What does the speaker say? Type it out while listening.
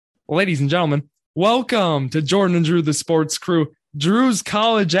Ladies and gentlemen, welcome to Jordan and Drew, the sports crew. Drew's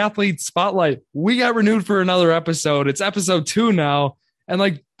college athlete spotlight. We got renewed for another episode. It's episode 2 now. And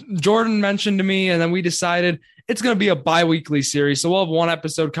like Jordan mentioned to me, and then we decided it's going to be a bi-weekly series. So we'll have one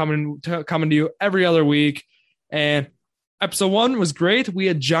episode coming to you every other week. And episode 1 was great. We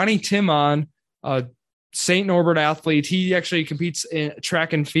had Johnny Tim on, a St. Norbert athlete. He actually competes in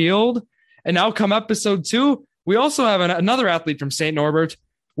track and field. And now come episode 2, we also have another athlete from St. Norbert.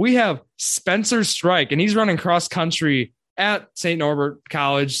 We have Spencer Strike, and he's running cross country at St. Norbert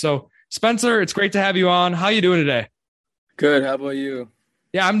College. So, Spencer, it's great to have you on. How you doing today? Good. How about you?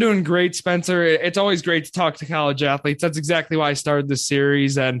 Yeah, I'm doing great, Spencer. It's always great to talk to college athletes. That's exactly why I started this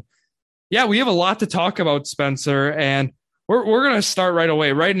series. And yeah, we have a lot to talk about, Spencer. And we're going to start right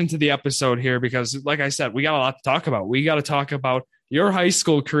away, right into the episode here, because like I said, we got a lot to talk about. We got to talk about your high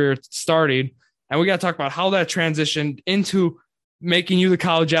school career starting, and we got to talk about how that transitioned into making you the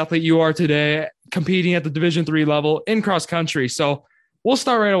college athlete you are today, competing at the Division III level in cross country. So we'll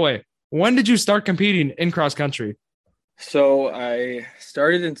start right away. When did you start competing in cross country? So I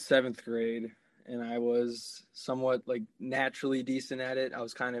started in seventh grade, and I was somewhat like naturally decent at it. I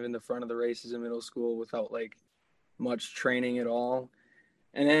was kind of in the front of the races in middle school without like much training at all.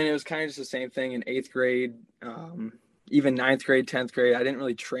 And then it was kind of just the same thing in eighth grade, even ninth grade, 10th grade. I didn't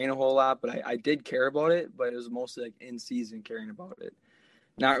really train a whole lot, but I did care about it, but it was mostly like in season caring about it.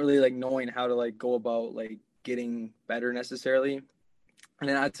 Not really like knowing how to like go about like getting better necessarily. And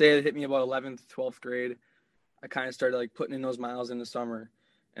then I'd say it hit me about 11th, 12th grade. I kind of started like putting in those miles in the summer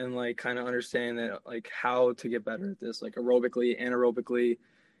and like kind of understanding that like how to get better at this, like aerobically, anaerobically,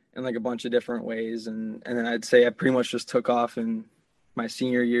 and like a bunch of different ways. And then I'd say I pretty much just took off in my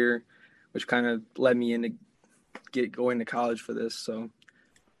senior year, which kind of led me into going to college for this. So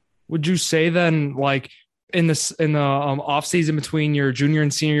Would you say then, like in the off season between your junior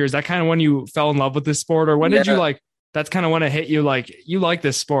and senior year, is that kind of when you fell in love with this sport, or when did you yeah, like? That's kind of when it hit you, like you like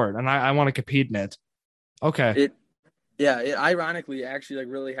this sport, and I want to compete in it. Okay. it yeah, it ironically actually like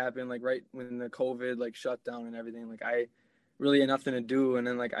really happened like right when the COVID like shut down and everything. Like I really had nothing to do, and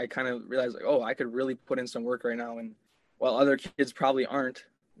then like I kind of realized like, oh, I could really put in some work right now, and while other kids probably aren't,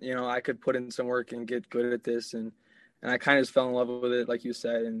 I could put in some work and get good at this, and I kind of just fell in love with it, like you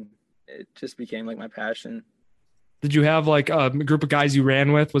said, and it just became like my passion. Did you have like a group of guys you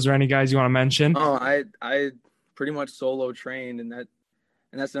ran with? Was there any guys you want to mention? Oh, I pretty much solo trained, and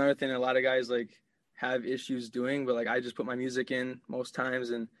that's another thing that a lot of guys like have issues doing, but like I just put my music in most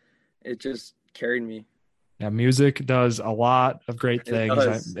times, and it just carried me. Yeah, music does a lot of great It things.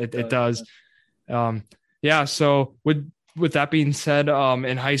 does. It It does. does. Um, yeah. So with that being said,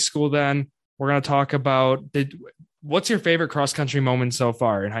 in high school, then we're gonna talk about what's your favorite cross country moment so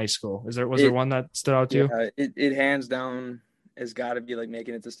far in high school? Was there It one that stood out to you? Yeah, it hands down has got to be like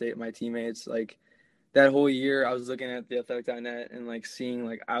making it to state with my teammates. Like that whole year, I was looking at the athletic.net and like seeing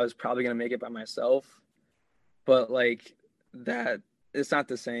like I was probably gonna make it by myself, but like that it's not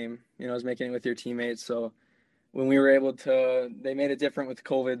the same. As making it with your teammates. So when we were able to, they made it different with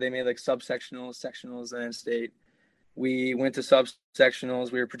COVID. They made like subsectionals, sectionals, and then state. We went to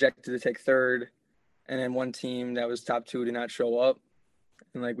subsectionals. We were projected to take third, and then one team that was top two did not show up,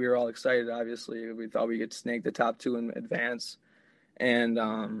 and like we were all excited. Obviously, we thought we could snake the top two in advance, and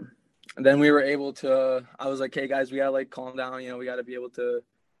then we were able to. I was like, "Hey guys, we gotta like calm down. We gotta be able to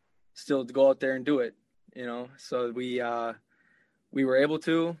still go out there and do it." So we were able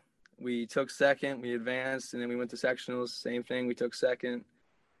to. We took second. We advanced, and then we went to sectionals. Same thing. We took second.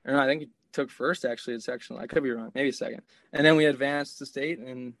 Or no, I think we took first actually at sectional. I could be wrong. Maybe second. And then we advanced to state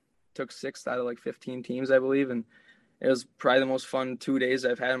and took sixth out of like 15 teams, I believe, and it was probably the most fun 2 days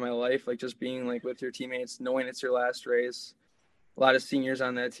I've had in my life, like just being like with your teammates, knowing it's your last race. A lot of seniors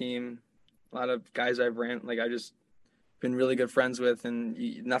on that team, a lot of guys I've ran, like I just been really good friends with, and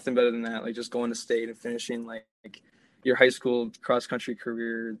nothing better than that. Like just going to state and finishing like your high school cross country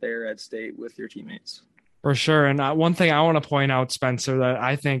career there at state with your teammates. For sure. And one thing I want to point out, Spencer, that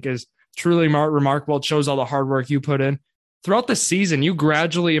I think is truly remarkable. It shows all the hard work you put in throughout the season. You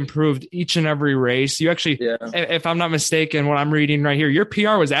gradually improved each and every race. You actually, Yeah. if I'm not mistaken, what I'm reading right here, your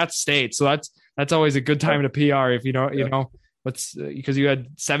PR was at state. So that's always a good time to PR if what's because you had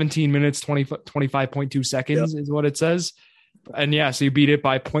 17 minutes, 25.2 Yeah. seconds is what it says. And yeah, so you beat it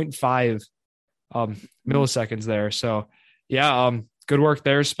by zero point 0.5 milliseconds there. So yeah, good work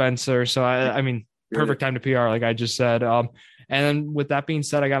there, Spencer. So I mean, perfect time to PR, like I just said. And then with that being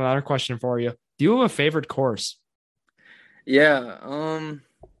said, I got another question for you. Do you have a favorite course? Yeah.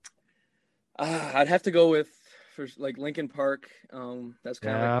 I'd have to go with for like Lincoln Park. That's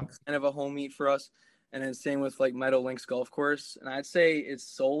kind of like Yeah. kind of a home meet for us. and then same with like Meadow Links Golf Course. And I'd say it's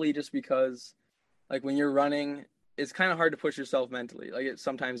solely just because like when you're running, it's kind of hard to push yourself mentally. Like it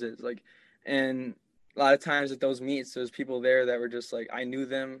sometimes is like, and a lot of times at those meets, there's people there that were just like, I knew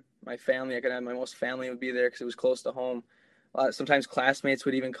them, my family, I could have my most family would be there because it was close to home. Sometimes classmates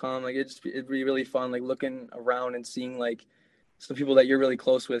would even come. Like it'd be really fun, like looking around and seeing like some people that you're really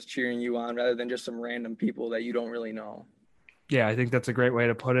close with cheering you on rather than just some random people that you don't really know. Yeah, I think that's a great way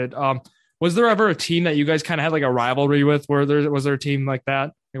to put it. Was there ever a team that you guys kind of had like a rivalry with? Where there was there a team like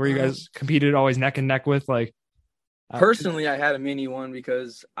that where you guys competed always neck and neck with? Like, personally, I had a mini one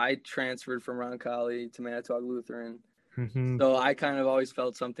because I transferred from Roncalli to Manitowoc Lutheran, so I kind of always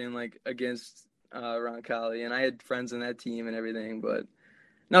felt something like against Roncalli, and I had friends in that team and everything, but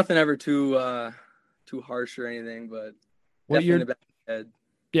nothing ever too harsh or anything. But what definitely year? in the back of my head.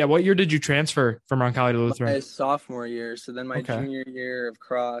 Yeah, what year did you transfer from Roncalli to Lutheran? My sophomore year. So then my junior year of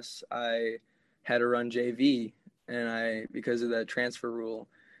cross, I had to run JV, and I because of that transfer rule.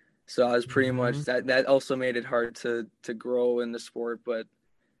 So I was pretty much that also made it hard to grow in the sport, but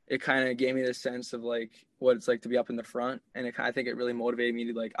it kind of gave me the sense of like what it's like to be up in the front, and I think it really motivated me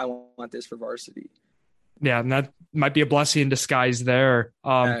to like I want this for varsity. Yeah, and that might be a blessing in disguise there.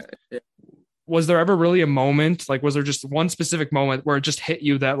 Yeah. Was there ever really a moment, like was there just one specific moment where it just hit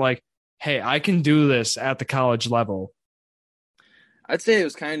you that like, hey, I can do this at the college level? I'd say it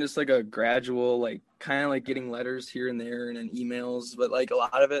was kind of just like a gradual, like kind of like getting letters here and there and then emails, but like a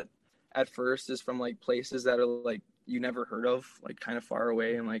lot of it at first is from like places that are like you never heard of, like kind of far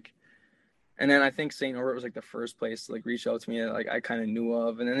away, and then I think St. Norbert was like the first place to like reach out to me that like I kind of knew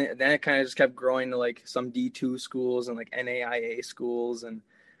of, and then it kind of just kept growing to like some D2 schools and like NAIA schools, and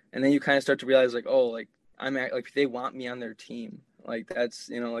then you kind of start to realize like, oh, like like they want me on their team, like that's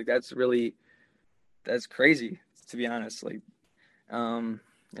like that's crazy, to be honest. Like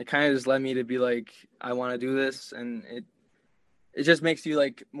it kind of just led me to be like I want to do this, and it just makes you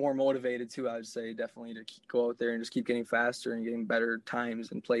like more motivated too. I would say definitely to go out there and just keep getting faster and getting better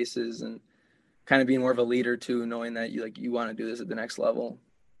times and places, and kind of being more of a leader too, knowing that you want to do this at the next level.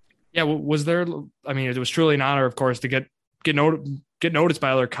 Yeah, was there? I mean, it was truly an honor, of course, to get noticed by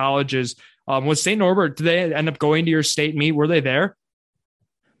other colleges. Was St. Norbert? Did they end up going to your state meet? Were they there?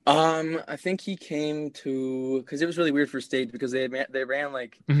 I think he came to because it was really weird for state because they ran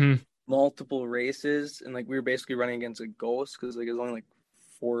like multiple races, and like we were basically running against a ghost because like there's only like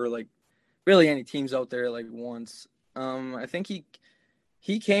 4 like really any teams out there like once. I think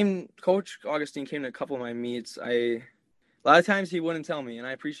he came. Coach Augustine came to a couple of my meets. A lot of times he wouldn't tell me, and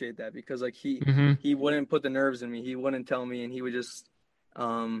I appreciate that because like he wouldn't put the nerves in me. He wouldn't tell me, and he would just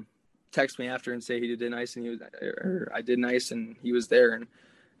text me after and say he did nice, and I did nice, and he was there, and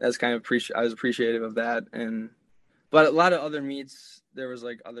that's kind of I was appreciative of that. But a lot of other meets, there was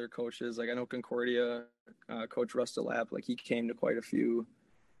like other coaches, like I know Concordia, Coach Rustalap, like he came to quite a few.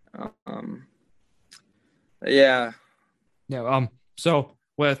 Yeah. Yeah. So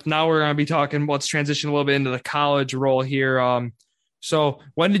with now we're gonna be talking. Let's transition a little bit into the college role here. So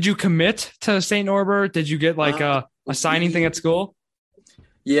when did you commit to St. Norbert? Did you get like a signing thing at school?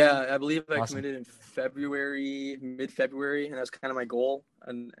 Yeah, I believe I committed in mid-February, and that's kind of my goal,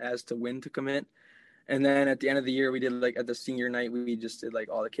 and as to when to commit. And then at the end of the year, we did like at the senior night, we just did like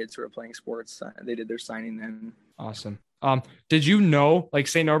all the kids who were playing sports. They did their signing then. Awesome. Did you know like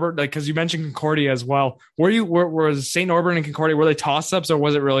St. Norbert, like, cause you mentioned Concordia as well. Was St. Norbert and Concordia, were they toss ups or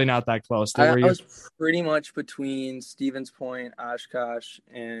was it really not that close? I was pretty much between Stevens Point, Oshkosh,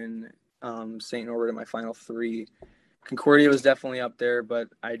 and St. Norbert in my final 3. Concordia was definitely up there, but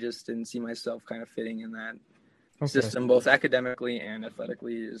I just didn't see myself kind of fitting in that system, both academically and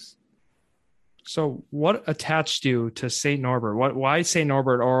athletically. So what attached you to St. Norbert? Why St.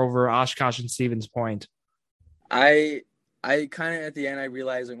 Norbert or over Oshkosh and Stevens Point? I kind of at the end I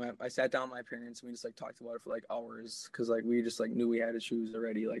realized like I sat down with my parents and we just like talked about it for like hours because like we just like knew we had to choose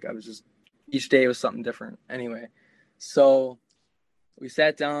already. Like I was just each day was something different. Anyway, so we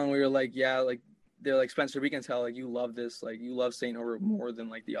sat down. We were like, yeah, like they're like, Spencer, we can tell like you love this, like you love St. Norbert more than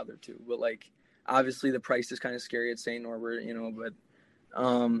like the other 2, but like obviously the price is kind of scary at St. Norbert, but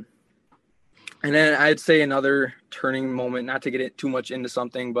and then I'd say another turning moment, not to get it too much into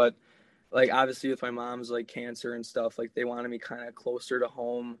something, but like obviously with my mom's like cancer and stuff, like they wanted me kind of closer to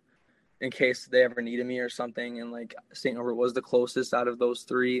home in case they ever needed me or something, and like St. Norbert was the closest out of those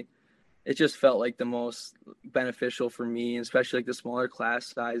 3. It just felt like the most beneficial for me, especially like the smaller class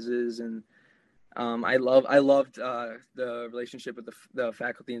sizes. And I loved the relationship with the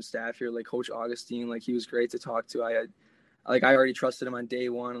faculty and staff here, like Coach Augustine. Like he was great to talk to. I already trusted him on day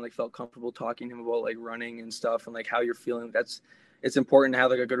one and like felt comfortable talking to him about like running and stuff and like how you're feeling. it's important to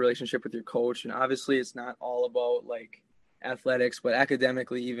have like a good relationship with your coach. And obviously it's not all about like athletics, but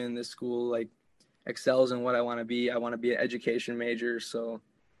academically, even this school like excels in what I want to be. I want to be an education major. So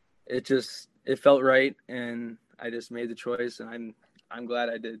it felt right. And I just made the choice, and I'm glad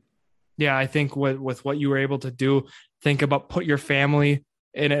I did. Yeah, I think with what you were able to do, think about put your family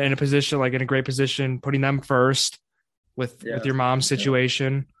in a position, like in a great position, putting them first with your mom's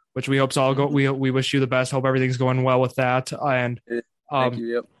situation, which we hope's all go. We wish you the best. Hope everything's going well with that. And Thank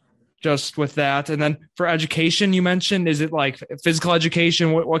you. Yep. just with that, and then for education, you mentioned, is it like physical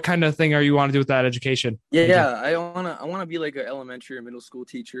education? What kind of thing are you want to do with that education? Yeah, I wanna be like an elementary or middle school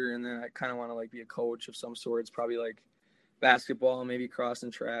teacher, and then I kind of want to like be a coach of some sort. It's probably like basketball, maybe cross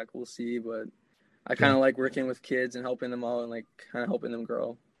and track. We'll see, but I kind of like working with kids and helping them out and like kind of helping them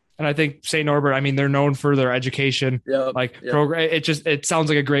grow. And I think St. Norbert, I mean, they're known for their education, program. It sounds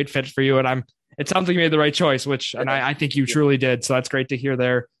like a great fit for you. And it sounds like you made the right choice, and I think you truly did. So that's great to hear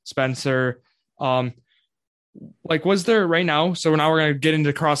there, Spencer. Like, was there right now? So now we're going to get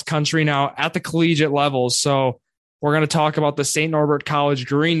into cross country now at the collegiate levels. So we're going to talk about the St. Norbert College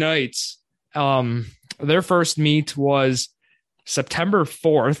Green Knights. Their first meet was September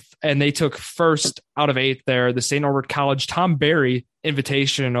 4th, and they took first out of 8 there, the St. Norbert College Tom Barry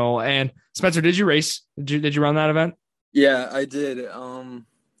Invitational. And Spencer, did you race? Did you run that event? Yeah, I did.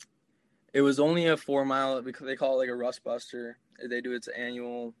 It was only a 4 mile, because they call it like a rust buster. They do its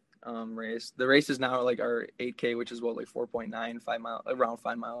annual race. The race is now like our 8K, which is what, like 4.9, 5 miles, around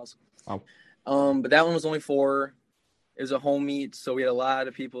 5 miles. Wow. But that one was only 4. It was a home meet, so we had a lot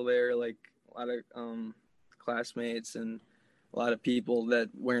of people there, like a lot of classmates and a lot of people that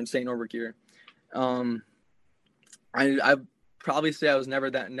wearing St. Norbert gear. I probably say I was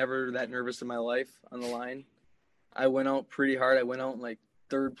never that nervous in my life on the line. I went out pretty hard. I went out in like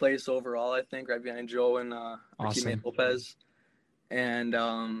 3rd place overall, I think, right behind Joe and our teammate Lopez. And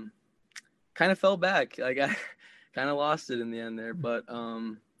kind of fell back. Like I kind of lost it in the end there, but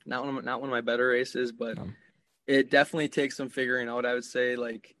not one of my better races, but it definitely takes some figuring out, I would say,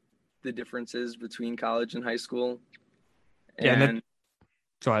 like the differences between college and high school. And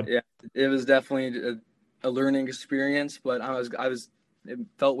go ahead. Yeah, it was definitely a learning experience, but it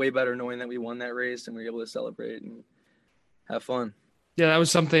felt way better knowing that we won that race and we were able to celebrate and have fun. Yeah, that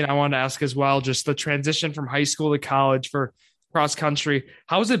was something I wanted to ask as well. Just the transition from high school to college for cross country.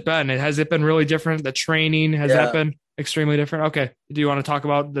 How's it been? Has it been really different? The training, has that been extremely different? Okay. Do you want to talk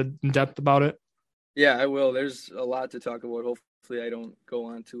about in depth about it? Yeah, I will. There's a lot to talk about. Hopefully I don't go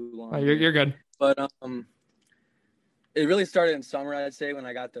on too long. You're good. But it really started in summer, I'd say, when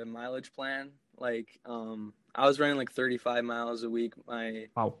I got the mileage plan. Like I was running like 35 miles a week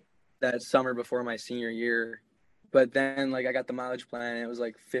that summer before my senior year. But then like I got the mileage plan and it was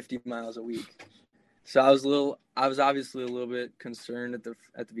like 50 miles a week. So I was obviously a little bit concerned at the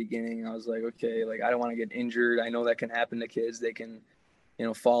beginning. I was like, okay, like I don't want to get injured. I know that can happen to kids. They can,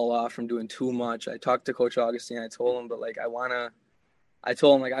 fall off from doing too much. I talked to Coach Augustine. I told him, but like I want to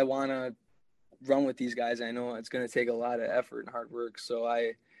run with these guys. I know it's going to take a lot of effort and hard work. So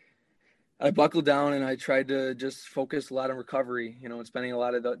I buckled down and I tried to just focus a lot on recovery, and spending a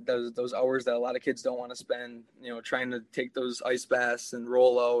lot of those hours that a lot of kids don't want to spend, trying to take those ice baths and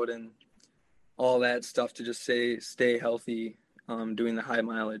roll out and all that stuff to just stay healthy, doing the high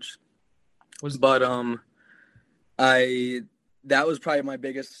mileage. That was probably my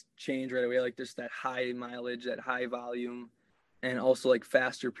biggest change right away. Like just that high mileage, that high volume, and also like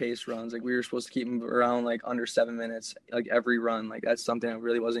faster pace runs. Like we were supposed to keep them around like under 7 minutes, like every run. Like that's something I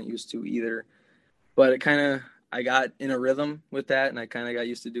really wasn't used to either. But I got in a rhythm with that, and I kind of got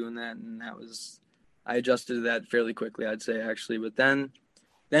used to doing that, and I adjusted to that fairly quickly, I'd say, actually. But then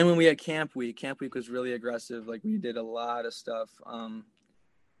when we had camp week was really aggressive. Like we did a lot of stuff.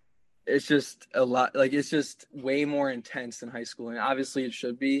 It's just a lot. Like it's just way more intense than high school, and obviously it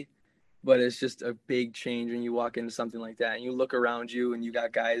should be. But it's just a big change when you walk into something like that and you look around you and you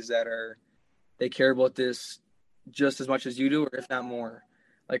got guys they care about this just as much as you do, or if not more.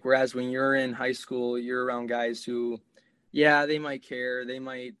 Like, whereas when you're in high school, you're around guys who, yeah, they might care. They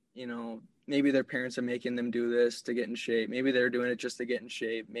might, maybe their parents are making them do this to get in shape. Maybe they're doing it just to get in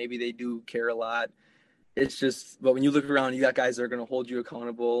shape. Maybe they do care a lot. It's just, but when you look around, you got guys that are going to hold you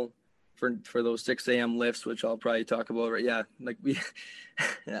accountable for those 6 a.m. lifts, which I'll probably talk about. Right? Yeah. Like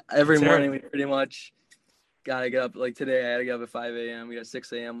every morning we pretty much got to get up. Like today I had to get up at 5 a.m. We got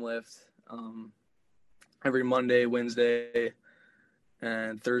 6 a.m. lift every Monday, Wednesday,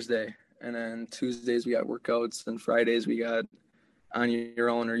 and Thursday. And then Tuesdays we got workouts, and Fridays we got on your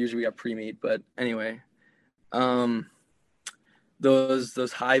own, or usually we got pre-meet. But anyway,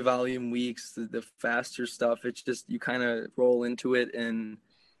 those high volume weeks, the faster stuff, it's just you kind of roll into it and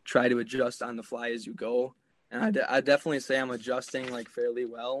try to adjust on the fly as you go. And I definitely say I'm adjusting like fairly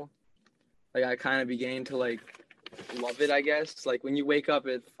well. Like I kind of began to like love it, I guess. Like when you wake up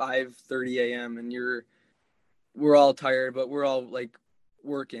at 5:30 a.m. and we're all tired, but we're all like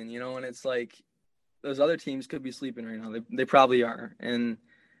working, and it's like those other teams could be sleeping right now. They probably are. And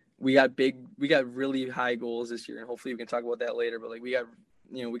we got really high goals this year, and hopefully we can talk about that later. But like we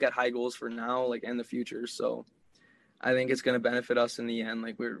got high goals for now, like and the future. So I think it's going to benefit us in the end.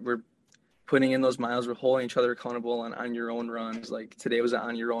 Like we're putting in those miles, we're holding each other accountable on your own runs. Like today was an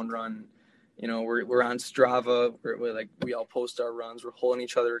on your own run. We're on Strava. We're like we all post our runs. We're holding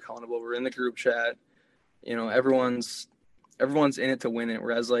each other accountable. We're in the group chat. Everyone's in it to win it.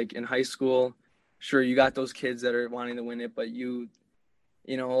 Whereas like in high school, sure you got those kids that are wanting to win it, but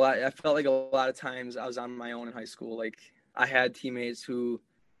I felt like a lot of times I was on my own in high school. Like I had teammates who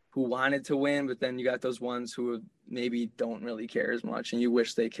wanted to win, but then you got those ones who maybe don't really care as much, and you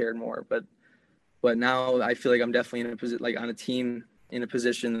wish they cared more. But now I feel like I'm definitely in a position, like on a team, in a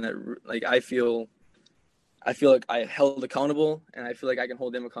position that like I feel like I held accountable, and I feel like I can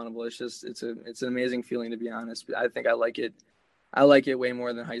hold them accountable. It's an amazing feeling, to be honest. I think I like it. I like it way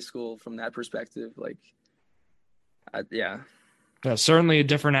more than high school from that perspective. Like, yeah. Yeah, certainly a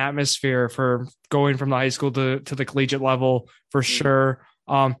different atmosphere for going from the high school to the collegiate level for sure.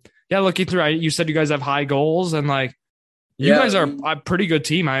 Yeah, looking through, you said you guys have high goals, and like you guys are a pretty good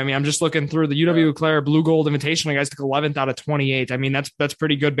team. I mean, I'm just looking through the UW Clare Blue Gold Invitational. You guys took 11th out of 28. I mean, that's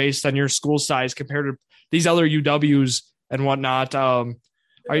pretty good based on your school size compared to these other UWs and whatnot. Are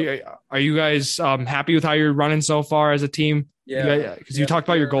you guys happy with how you're running so far as a team? Yeah, because you talked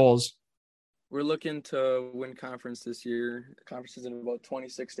about your goals. We're looking to win conference this year. Conference is in about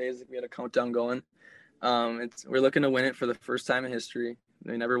 26 days. We had a countdown going. We're looking to win it for the first time in history.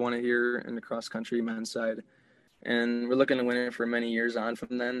 They never won it here in the cross country men's side, and we're looking to win it for many years on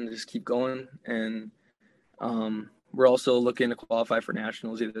from then. And just keep going, and we're also looking to qualify for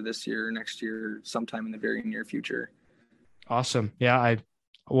nationals either this year or next year, sometime in the very near future. Awesome. Yeah, I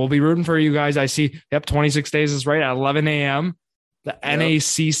will be rooting for you guys. I see. Yep, 26 days is right at 11 a.m. The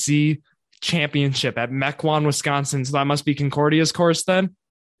NACC championship at Mequon, Wisconsin. So that must be Concordia's course then.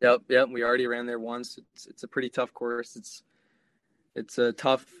 Yep. We already ran there once. It's a pretty tough course. It's a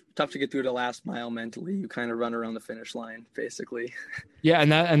tough to get through the last mile mentally. You kind of run around the finish line basically. Yeah,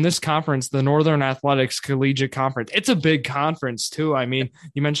 and this conference, the Northern Athletics Collegiate Conference, it's a big conference too. I mean,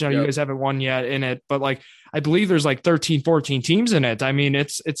 you mentioned how you guys haven't won yet in it, but like I believe there's like 13, 14 teams in it. I mean,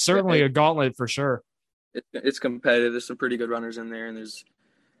 it's certainly a gauntlet for sure. It's competitive. There's some pretty good runners in there, and there's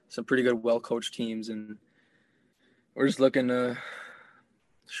some pretty good, well-coached teams, and we're just looking to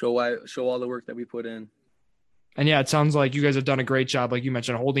show all the work that we put in. And yeah, it sounds like you guys have done a great job, like you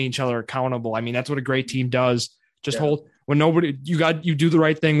mentioned, holding each other accountable. I mean, that's what a great team does. Just hold when nobody, you do the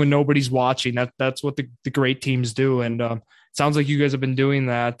right thing when nobody's watching. That's what the great teams do. And it sounds like you guys have been doing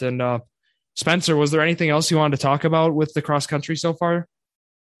that. And Spencer, was there anything else you wanted to talk about with the cross country so far?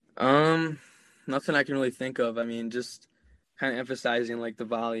 Nothing I can really think of. I mean, just kind of emphasizing like the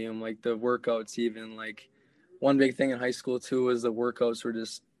volume, like the workouts. Even like one big thing in high school too was the workouts were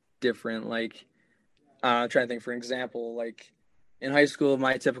just different. Like I'm trying to think, for example, like in high school,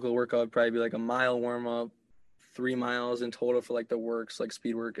 my typical workout would probably be like a mile warm up, 3 miles in total for like the works, like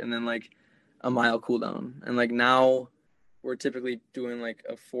speed work, and then like a mile cool down. And like now we're typically doing like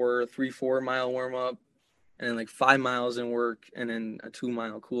a 4 mile warm up, and then like 5 miles in work, and then a 2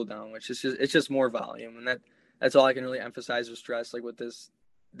 mile cool down, which is it's just more volume. And that's all I can really emphasize or stress, like with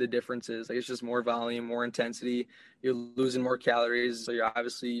the difference is like, it's just more volume, more intensity. You're losing more calories. So you're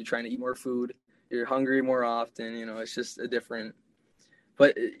trying to eat more food. You're hungry more often, it's just a different,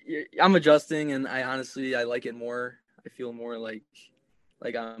 but I'm adjusting, and I like it more. I feel more like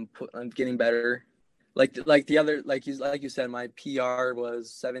I'm getting better. Like the other, like you said, my PR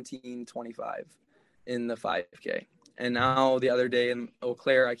was 17:25 in the 5K. And now the other day in Eau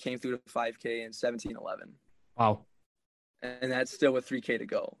Claire, I came through the 5K in 17:11. Wow. And that's still with 3K to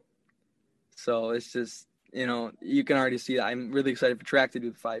go. So it's just, you can already see that I'm really excited for track to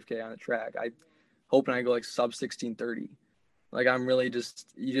do the 5K on the track. I hoping I go like sub 16:30. Like I'm really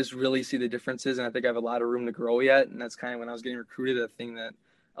you just really see the differences. And I think I have a lot of room to grow yet. And that's kind of when I was getting recruited, the thing that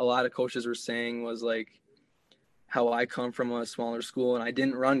a lot of coaches were saying was like how I come from a smaller school and I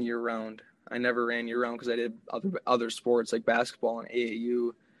didn't run year round. I never ran year round because I did other sports like basketball and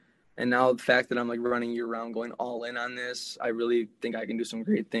AAU. And now the fact that I'm like running year round, going all in on this, I really think I can do some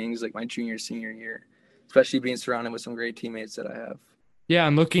great things like my junior, senior year, especially being surrounded with some great teammates that I have. Yeah,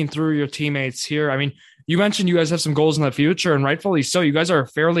 I'm looking through your teammates here. I mean, you mentioned you guys have some goals in the future, and rightfully so. You guys are a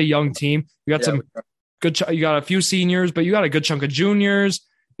fairly young team. You got some good. You got a few seniors, but you got a good chunk of juniors.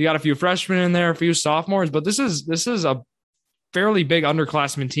 You got a few freshmen in there, a few sophomores. But this is a fairly big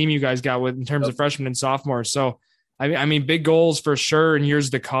underclassmen team you guys got with in terms of freshmen and sophomores. So I mean, big goals for sure in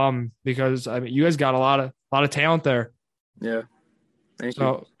years to come because I mean, you guys got a lot of talent there. Yeah, thank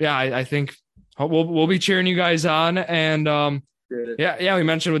you. Yeah, I think we'll be cheering you guys on, and yeah, we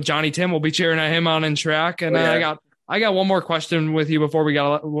mentioned with Johnny Tim, we'll be cheering at him on in track. And I got one more question with you before we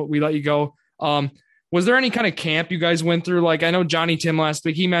let you go. Was there any kind of camp you guys went through? Like I know Johnny Tim last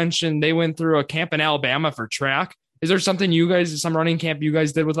week, he mentioned they went through a camp in Alabama for track. Is there something some running camp you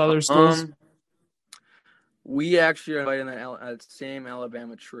guys did with other schools? We actually are invited on that same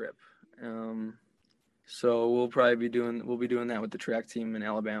Alabama trip. So we'll be doing that with the track team in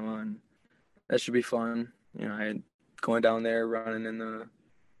Alabama, and that should be fun. You know, going down there running in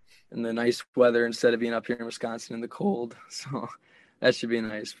the nice weather instead of being up here in Wisconsin in the cold. So that should be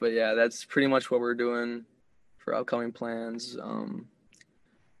nice. But yeah, that's pretty much what we're doing for upcoming plans.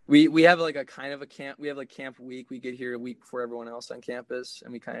 We have like a kind of a camp. We have like camp week. We get here a week before everyone else on campus,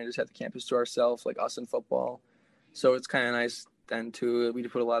 and we kind of just have the campus to ourselves, like us in football. So it's kind of nice then too. We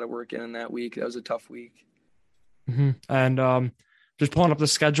put a lot of work in that week. That was a tough week. Mm-hmm. And just pulling up the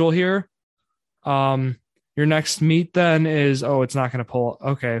schedule here. Your next meet then is it's not going to pull.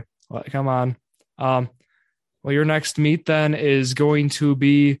 Okay, well, come on. Well, your next meet then is going to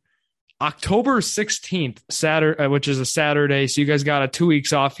be October 16th, Saturday, which is a Saturday. So you guys got 2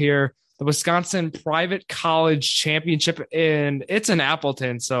 weeks off here. The Wisconsin Private College Championship, and it's in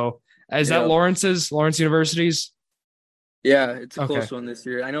Appleton. So is that Lawrence University's? Yeah, it's a close one this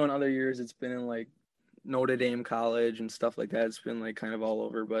year. I know in other years it's been in like Notre Dame College and stuff like that. It's been like kind of all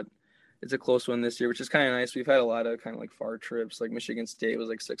over, but it's a close one this year, which is kind of nice. We've had a lot of kind of like far trips. Like Michigan State was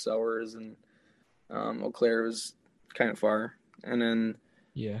like 6 hours, and Eau Claire was kind of far. And then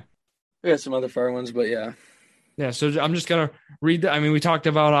we got some other far ones, but yeah. Yeah, so I'm just going to read we talked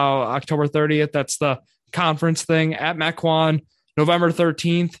about October 30th. That's the conference thing at Mequon. November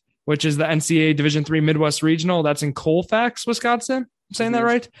 13th, which is the NCAA Division III Midwest Regional. That's in Colfax, Wisconsin. I'm saying that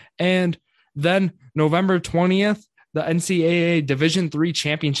right? And then November 20th, the NCAA Division III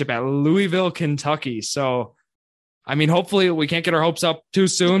Championship at Louisville, Kentucky. So, I mean, hopefully we can't get our hopes up too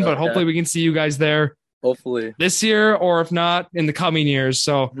soon, but hopefully we can see you guys there. Hopefully. This year, or if not, in the coming years.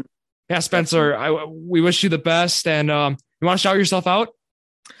 So, yeah, Spencer, we wish you the best. And you want to shout yourself out?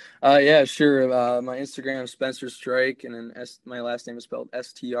 Yeah, sure. My Instagram is Spencer Strike, and then my last name is spelled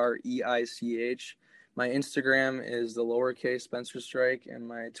Streich. My Instagram is the lowercase Spencer Strike, and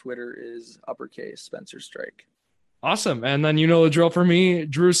my Twitter is uppercase Spencer Strike. Awesome. And then you know the drill for me,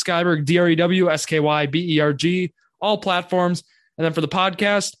 Drew Skyberg, DREWSKYBERG, all platforms. And then for the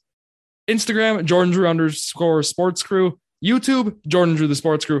podcast, Instagram, Jordan Drew _sports crew, YouTube, Jordan Drew the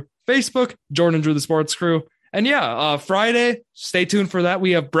Sports Crew, Facebook, Jordan Drew the Sports Crew. And yeah, Friday, stay tuned for that. We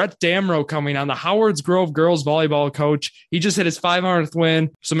have Brett Damrow coming on, the Howards Grove girls volleyball coach. He just hit his 500th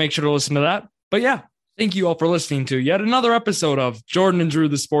win, so make sure to listen to that. But yeah, thank you all for listening to yet another episode of Jordan and Drew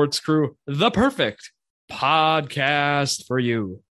the Sports Crew, the perfect podcast for you.